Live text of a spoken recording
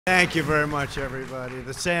Thank you very much, everybody.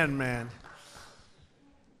 The Sandman.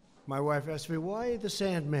 My wife asked me, why the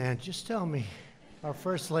Sandman? Just tell me. Our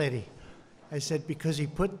First Lady. I said, because he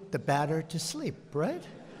put the batter to sleep, right?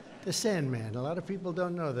 The Sandman. A lot of people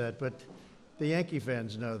don't know that, but the Yankee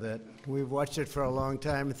fans know that. We've watched it for a long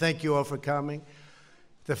time. Thank you all for coming.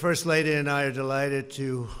 The First Lady and I are delighted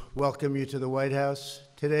to welcome you to the White House.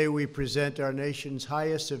 Today we present our nation's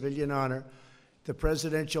highest civilian honor, the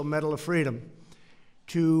Presidential Medal of Freedom,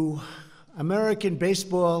 to American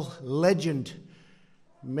baseball legend,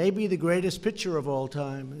 maybe the greatest pitcher of all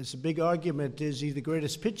time. It's a big argument, is he the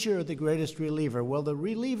greatest pitcher or the greatest reliever? Well, the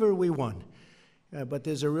reliever we won, but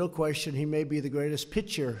there's a real question. He may be the greatest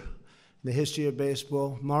pitcher in the history of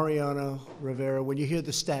baseball, Mariano Rivera. When you hear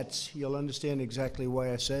the stats, you'll understand exactly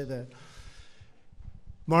why I say that.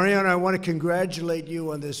 Mariano, I want to congratulate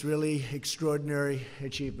you on this really extraordinary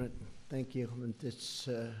achievement. Thank you. And it's,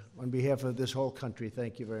 on behalf of this whole country,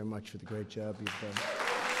 thank you very much for the great job you've done.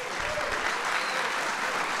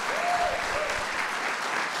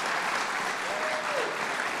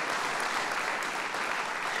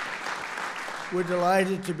 We're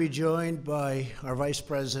delighted to be joined by our Vice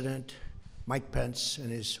President, Mike Pence,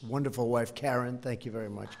 and his wonderful wife, Karen. Thank you very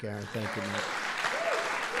much, Karen. Thank you, Mike.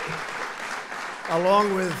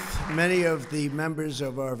 Along with many of the members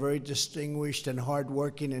of our very distinguished and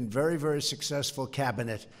hardworking and very, very successful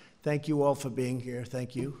cabinet. Thank you all for being here.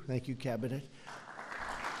 Thank you. Thank you, cabinet.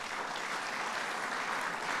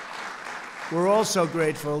 We're also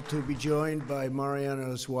grateful to be joined by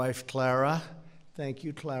Mariano's wife, Clara. Thank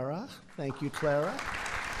you, Clara. Thank you, Clara.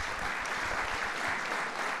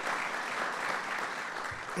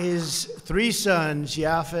 His three sons,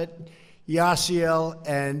 Yafet, Yasiel,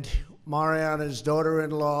 and Mariana's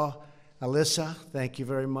daughter-in-law, Alyssa. Thank you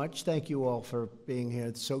very much. Thank you all for being here.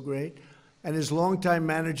 It's so great. And his longtime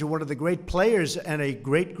manager, one of the great players and a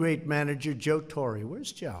great, great manager, Joe Torre.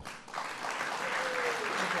 Where's Joe?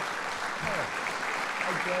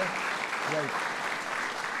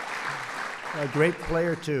 A great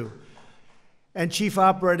player, too. And Chief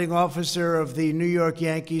Operating Officer of the New York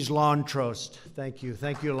Yankees, Lon Trost. Thank you.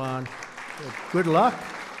 Thank you, Lon. Good luck.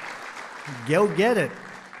 Go get it.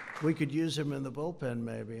 We could use him in the bullpen,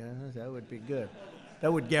 maybe. That would be good.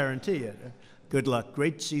 That would guarantee it. Good luck.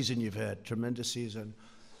 Great season you've had. Tremendous season.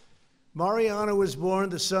 Mariano was born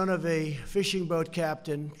the son of a fishing boat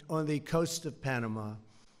captain on the coast of Panama.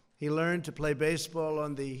 He learned to play baseball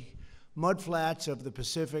on the mudflats of the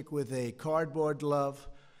Pacific with a cardboard glove,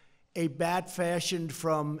 a bat fashioned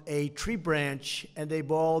from a tree branch, and a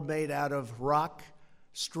ball made out of rock,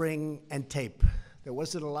 string, and tape. There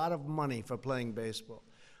wasn't a lot of money for playing baseball.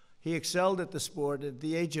 He excelled at the sport. At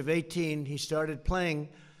the age of 18, he started playing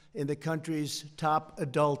in the country's top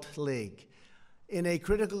adult league. In a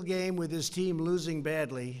critical game with his team losing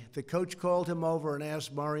badly, the coach called him over and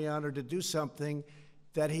asked Mariano to do something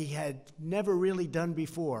that he had never really done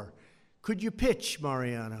before. Could you pitch,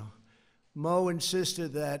 Mariano? Mo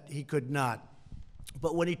insisted that he could not.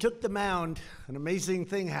 But when he took the mound, an amazing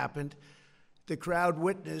thing happened. The crowd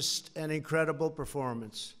witnessed an incredible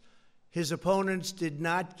performance. His opponents did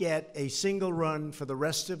not get a single run for the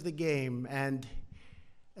rest of the game, and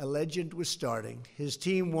a legend was starting. His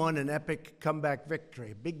team won an epic comeback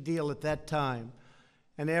victory, big deal at that time.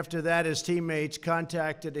 And after that, his teammates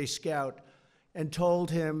contacted a scout and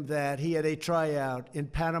told him that he had a tryout in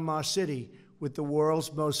Panama City with the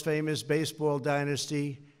world's most famous baseball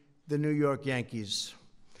dynasty, the New York Yankees.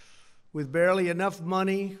 With barely enough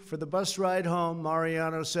money for the bus ride home,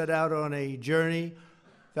 Mariano set out on a journey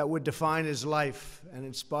that would define his life and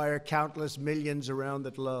inspire countless millions around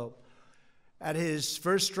the globe. At his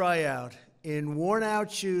first tryout, in worn-out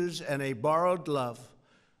shoes and a borrowed glove,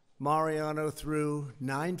 Mariano threw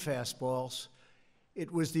 9 fastballs. It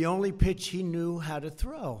was the only pitch he knew how to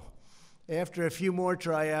throw. After a few more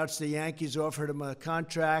tryouts, the Yankees offered him a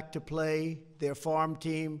contract to play their farm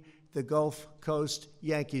team, the Gulf Coast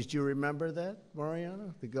Yankees. Do you remember that,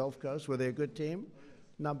 Mariano? The Gulf Coast, were they a good team?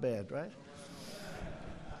 Not bad, right?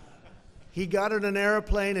 He got on an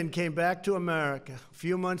airplane and came back to America. A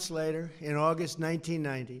few months later, in August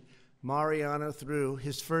 1990, Mariano threw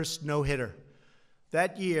his first no-hitter.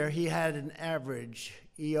 That year, he had an average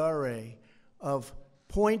ERA of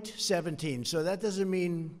 .17. So that doesn't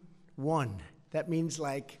mean 1. That means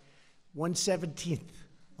like 1/17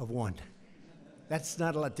 of 1. That's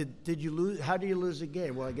not a lot. Did you lose? How do you lose a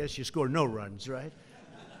game? Well, I guess you score no runs, right?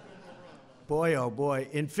 Boy, oh boy.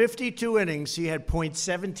 In 52 innings, he had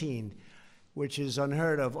 .17, which is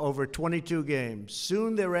unheard of, over 22 games.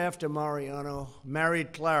 Soon thereafter, Mariano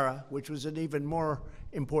married Clara, which was an even more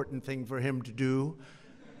important thing for him to do.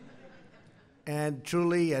 And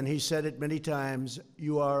truly, and he said it many times,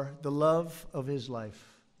 you are the love of his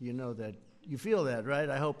life. You know that. You feel that, right?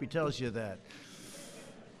 I hope he tells you that.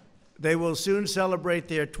 They will soon celebrate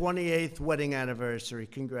their 28th wedding anniversary.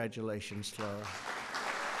 Congratulations, Clara.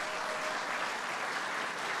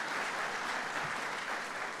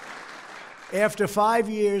 After 5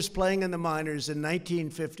 years playing in the minors in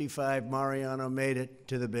 1955, Mariano made it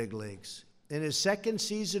to the big leagues. In his second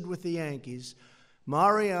season with the Yankees,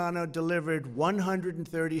 Mariano delivered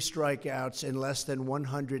 130 strikeouts in less than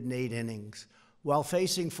 108 innings. While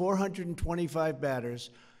facing 425 batters,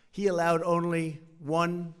 he allowed only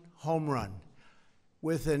one home run.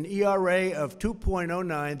 With an ERA of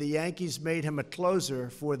 2.09, the Yankees made him a closer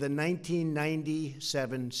for the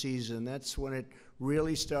 1997 season. That's when it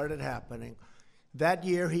really started happening. That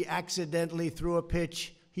year, he accidentally threw a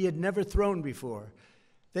pitch he had never thrown before.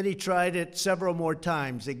 Then he tried it several more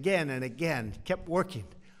times, again and again, kept working.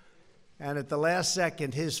 And at the last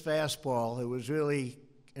second, his fastball, it was really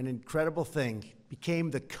an incredible thing, became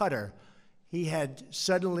the cutter. He had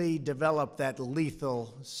suddenly developed that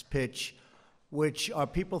lethal pitch, which are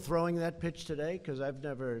people throwing that pitch today? Because I've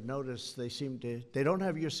never noticed they don't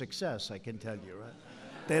have your success, I can tell you,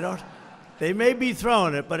 right? They may be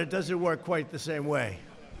throwing it, but it doesn't work quite the same way.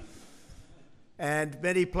 And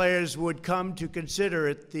many players would come to consider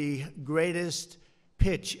it the greatest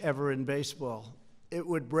pitch ever in baseball. It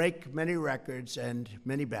would break many records and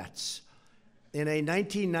many bats. In a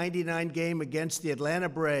 1999 game against the Atlanta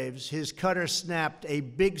Braves, his cutter snapped a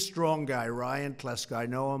big, strong guy, Ryan Klesko. I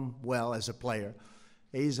know him well as a player.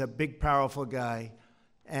 He's a big, powerful guy.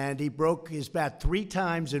 And he broke his bat 3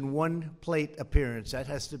 times in one plate appearance. That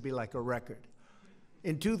has to be like a record.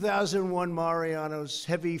 In 2001, Mariano's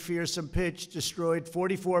heavy, fearsome pitch destroyed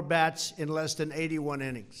 44 bats in less than 81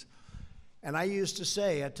 innings. And I used to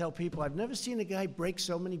say, I tell people, I've never seen a guy break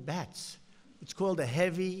so many bats. It's called a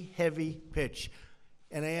heavy, heavy pitch.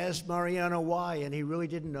 And I asked Mariano why, and he really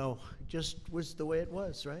didn't know. It just was the way it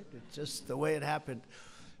was, right? It's just the way it happened.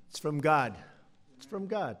 It's from God. It's from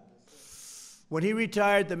God. When he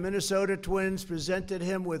retired, the Minnesota Twins presented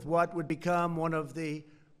him with what would become one of the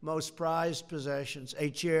most prized possessions, a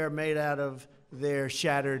chair made out of their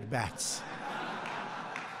shattered bats.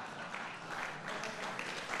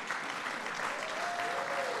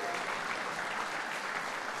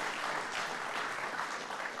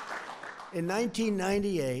 In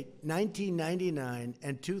 1998, 1999,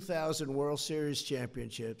 and 2000 World Series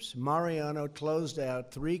championships, Mariano closed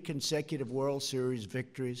out 3 consecutive World Series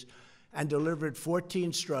victories and delivered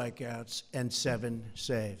 14 strikeouts and 7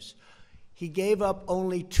 saves. He gave up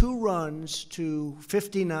only 2 runs to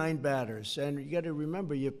 59 batters. And you got to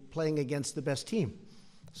remember, you're playing against the best team.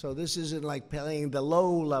 So this isn't like playing the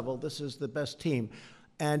low level. This is the best team.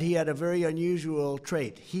 And he had a very unusual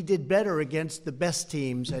trait. He did better against the best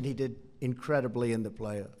teams, and he did incredibly in the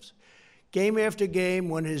playoffs. Game after game,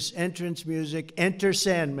 when his entrance music, Enter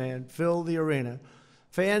Sandman, filled the arena,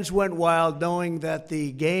 fans went wild knowing that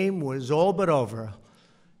the game was all but over.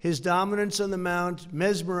 His dominance on the mound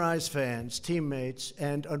mesmerized fans, teammates,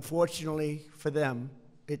 and unfortunately for them,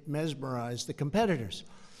 it mesmerized the competitors.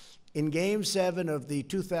 In Game 7 of the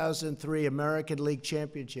 2003 American League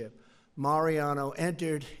Championship, Mariano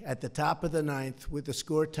entered at the top of the 9th with the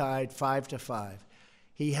score tied 5-5.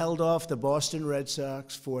 He held off the Boston Red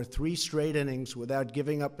Sox for 3 straight innings without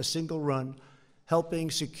giving up a single run, helping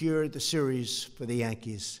secure the series for the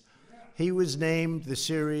Yankees. He was named the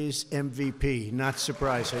series MVP, not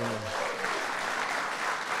surprisingly.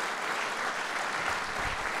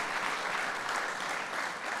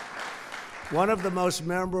 One of the most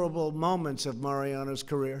memorable moments of Mariano's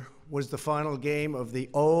career was the final game of the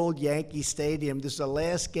old Yankee Stadium. This is the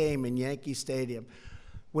last game in Yankee Stadium,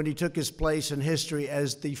 when he took his place in history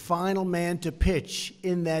as the final man to pitch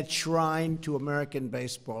in that shrine to American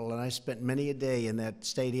baseball. And I spent many a day in that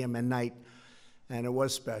stadium and night, and it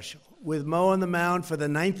was special. With Mo on the mound for the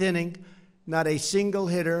 9th inning, not a single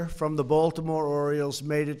hitter from the Baltimore Orioles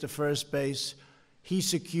made it to first base. He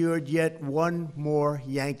secured yet one more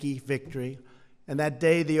Yankee victory. And that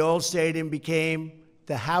day, the old stadium became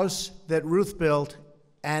the house that Ruth built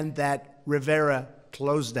and that Rivera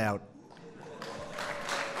closed out.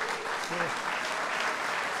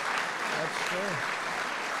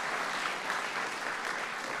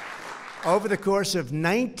 Over the course of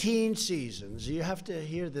 19 seasons, you have to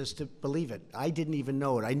hear this to believe it. I didn't even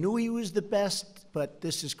know it. I knew he was the best, but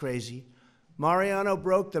this is crazy. Mariano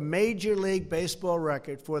broke the Major League Baseball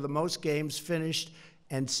record for the most games finished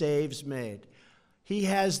and saves made. He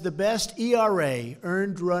has the best ERA,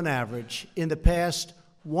 earned run average, in the past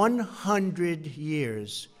 100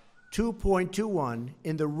 years. 2.21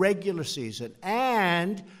 in the regular season,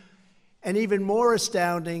 and an even more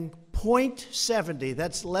astounding .70,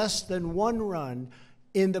 that's less than 1 run,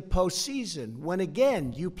 in the postseason, when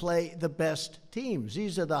again you play the best teams.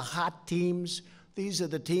 These are the hot teams. These are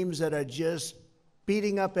the teams that are just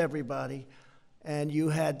beating up everybody, and you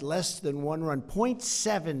had less than 1 run.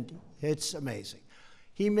 .70, it's amazing.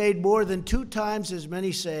 He made more than 2 times as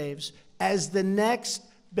many saves as the next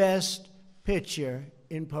best pitcher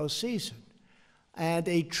in postseason. And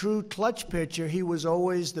a true clutch pitcher, he was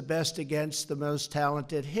always the best against the most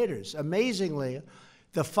talented hitters. Amazingly,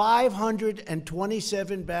 the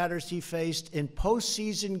 527 batters he faced in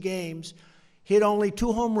postseason games hit only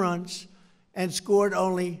 2 home runs and scored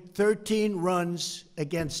only 13 runs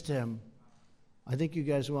against him. I think you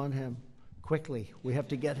guys want him quickly. We have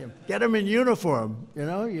to get him. Get him in uniform. You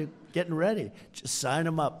know, you're getting ready. Just sign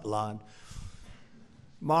him up, Lon.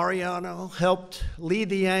 Mariano helped lead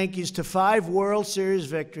the Yankees to 5 World Series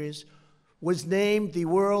victories, was named the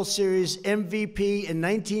World Series MVP in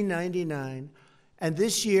 1999, and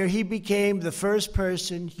this year he became the first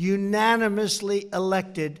person unanimously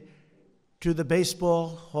elected to the Baseball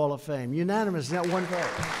Hall of Fame. Unanimous, not one vote.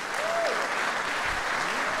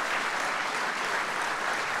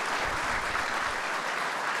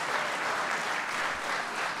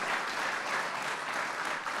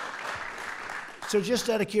 So just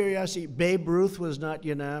out of curiosity, Babe Ruth was not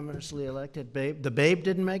unanimously elected. The Babe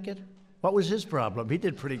didn't make it? What was his problem? He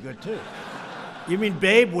did pretty good, too. You mean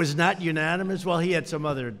Babe was not unanimous? Well, he had some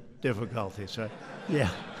other difficulties, right? Yeah.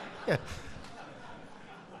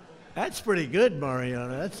 That's pretty good,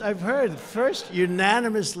 Mariano. I've heard first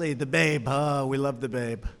unanimously the Babe. Oh, we love the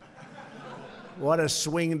Babe. What a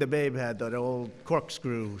swing the Babe had, that old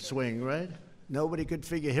corkscrew swing, right? Nobody could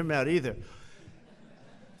figure him out either.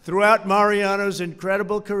 Throughout Mariano's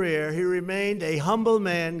incredible career, he remained a humble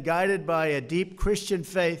man guided by a deep Christian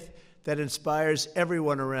faith that inspires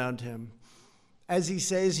everyone around him. As he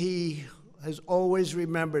says, he has always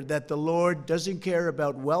remembered that the Lord doesn't care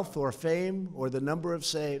about wealth or fame or the number of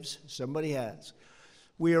saves. Somebody has.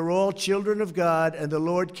 We are all children of God, and the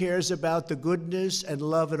Lord cares about the goodness and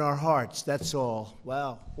love in our hearts. That's all.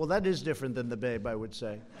 Wow. Well, that is different than the Babe, I would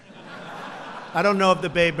say. I don't know if the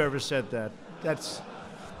Babe ever said that. That's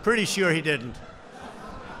pretty sure he didn't.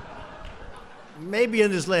 Maybe in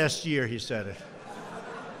his last year he said it.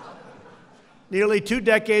 Nearly 2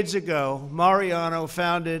 decades ago, Mariano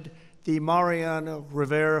founded the Mariano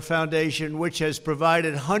Rivera Foundation, which has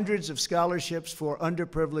provided hundreds of scholarships for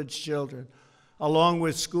underprivileged children, along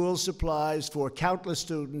with school supplies for countless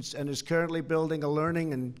students, and is currently building a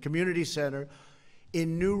learning and community center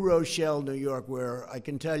in New Rochelle, New York, where I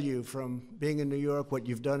can tell you from being in New York, what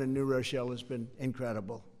you've done in New Rochelle has been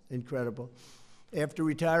incredible, incredible. After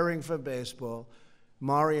retiring from baseball,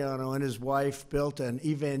 Mariano and his wife built an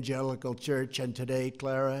evangelical church, and today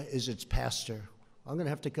Clara is its pastor. I'm going to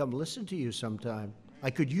have to come listen to you sometime. I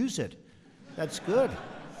could use it. That's good.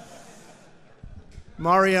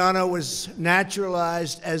 Mariano was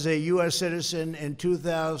naturalized as a U.S. citizen in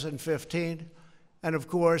 2015. And of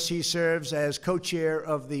course, he serves as co-chair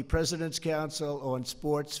of the President's Council on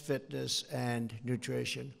Sports, Fitness, and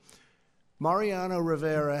Nutrition. Mariano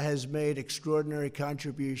Rivera has made extraordinary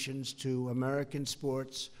contributions to American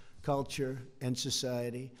sports, culture, and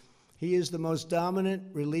society. He is the most dominant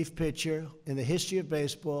relief pitcher in the history of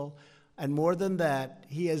baseball, and more than that,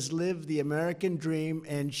 he has lived the American dream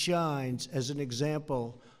and shines as an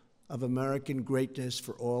example of American greatness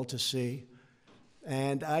for all to see.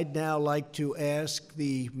 And I'd now like to ask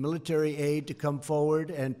the military aide to come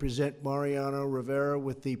forward and present Mariano Rivera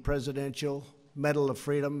with the Presidential Medal of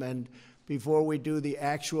Freedom. And before we do the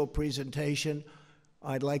actual presentation,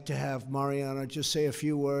 I'd like to have Mariano just say a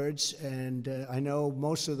few words. And I know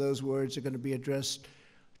most of those words are going to be addressed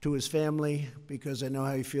to his family, because I know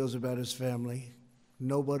how he feels about his family.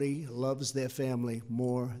 Nobody loves their family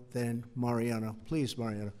more than Mariano. Please,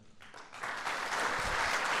 Mariano.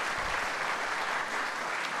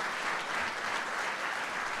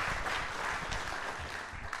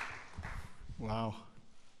 Wow.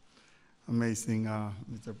 Amazing,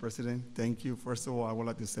 Mr. President. Thank you. First of all, I would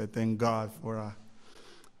like to say thank God for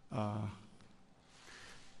a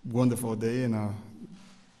wonderful day, and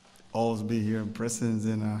always be here in presence.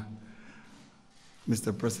 And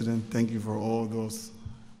Mr. President, thank you for all those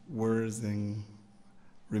words and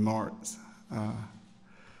remarks.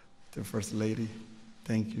 The First Lady,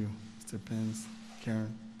 thank you. Mr. Pence,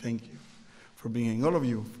 Karen, thank you for being here. All of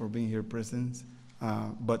you for being here present.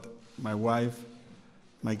 But my wife,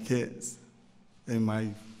 my kids, and my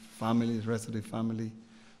family, the rest of the family,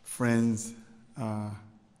 friends,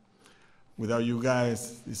 without you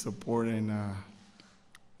guys, the support and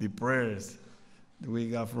the prayers that we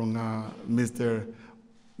got from Mr.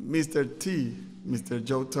 T, Mr.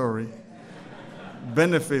 Joe Torre,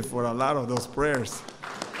 benefit for a lot of those prayers.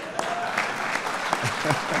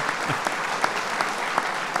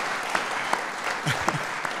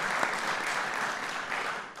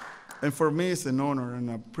 And for me, it's an honor and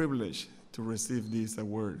a privilege to receive this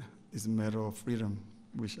award, this Medal of Freedom,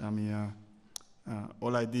 which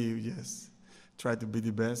all I did is try to be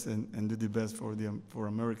the best and do the best for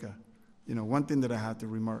America. You know, one thing that I have to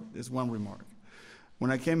remark, is one remark. When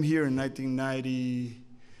I came here in 1990,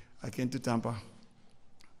 I came to Tampa,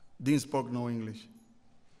 didn't speak no English.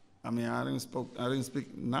 I mean, I didn't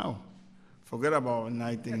speak now. Forget about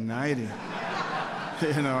 1990.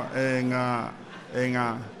 You know,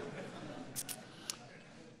 and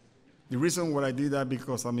the reason why I did that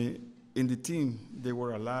because, I mean, in the team, there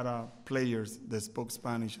were a lot of players that spoke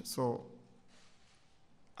Spanish. So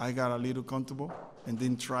I got a little comfortable and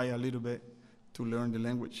then try a little bit to learn the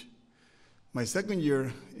language. My second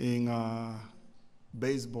year in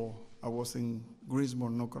baseball, I was in Greensboro,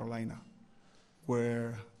 North Carolina,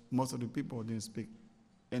 where most of the people didn't speak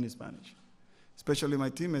any Spanish. Especially my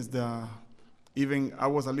teammates, even I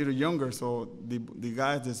was a little younger, so the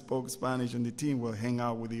guys that spoke Spanish on the team will hang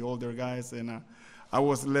out with the older guys, and I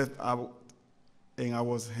was left out, and I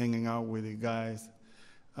was hanging out with the guys,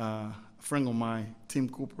 a friend of mine, Tim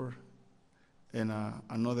Cooper, and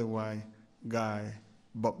another white guy,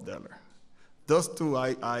 Bob Deller. Those two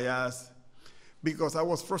I asked because I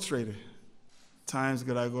was frustrated. Times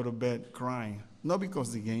that I go to bed crying, not because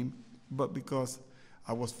of the game, but because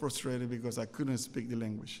I was frustrated because I couldn't speak the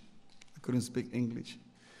language. Couldn't speak English.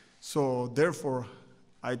 So therefore,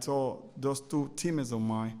 I told those two teammates of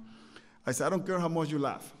mine, I said, I don't care how much you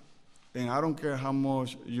laugh, and I don't care how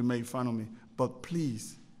much you make fun of me, but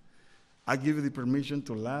please, I give you the permission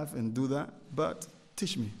to laugh and do that, but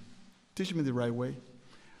teach me the right way.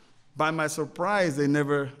 By my surprise, they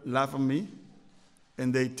never laugh at me,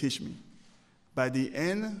 and they teach me. By the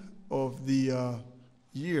end of the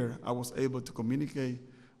year, I was able to communicate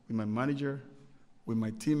with my manager, with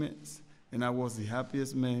my teammates, and I was the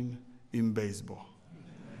happiest man in baseball.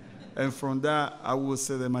 And from that, I would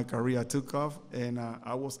say that my career took off, and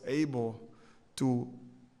I was able to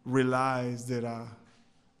realize that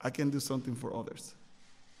I can do something for others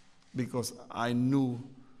because I knew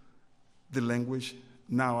the language.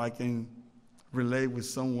 Now I can relate with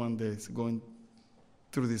someone that's going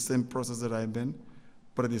through the same process that I've been,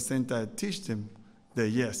 but at the same time, teach them that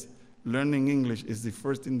yes, learning English is the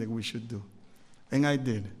first thing that we should do. And I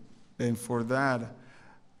did. And for that,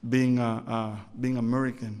 being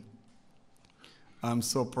American, I'm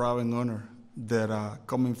so proud and honored that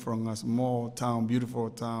coming from a small town, beautiful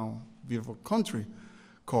country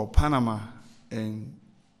called Panama, and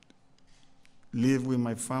live with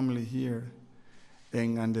my family here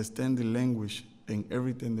and understand the language and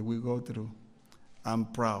everything that we go through, I'm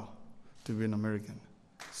proud to be an American.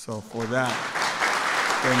 So for that,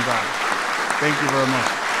 thank God. Thank you very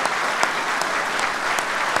much.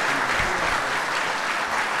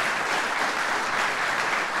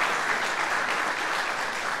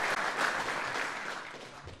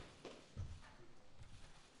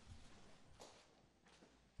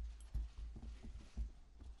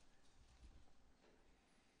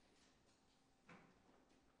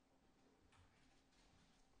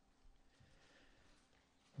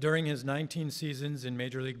 During his 19 seasons in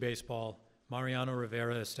Major League Baseball, Mariano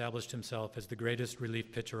Rivera established himself as the greatest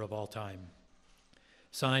relief pitcher of all time.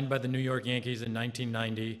 Signed by the New York Yankees in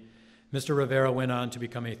 1990, Mr. Rivera went on to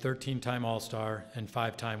become a 13-time All-Star and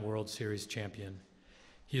 5-time World Series champion.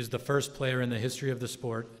 He is the first player in the history of the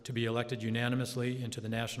sport to be elected unanimously into the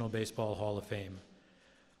National Baseball Hall of Fame.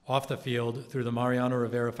 Off the field, through the Mariano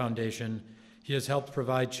Rivera Foundation, he has helped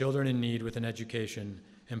provide children in need with an education,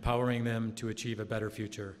 empowering them to achieve a better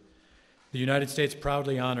future. The United States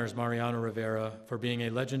proudly honors Mariano Rivera for being a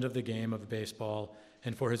legend of the game of baseball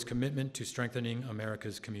and for his commitment to strengthening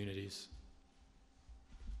America's communities.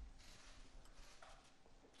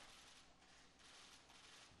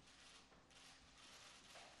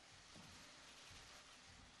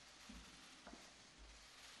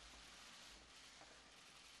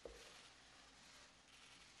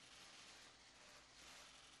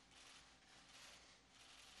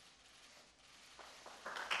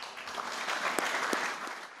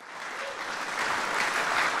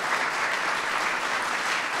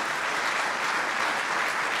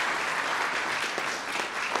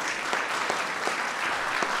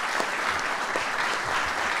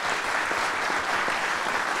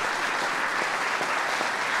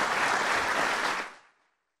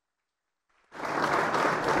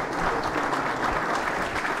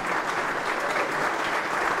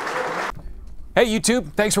 Hey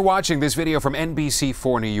YouTube, thanks for watching this video from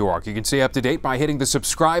NBC4 New York. You can stay up to date by hitting the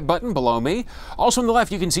subscribe button below me. Also on the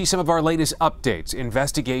left, you can see some of our latest updates,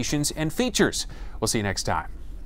 investigations, and features. We'll see you next time.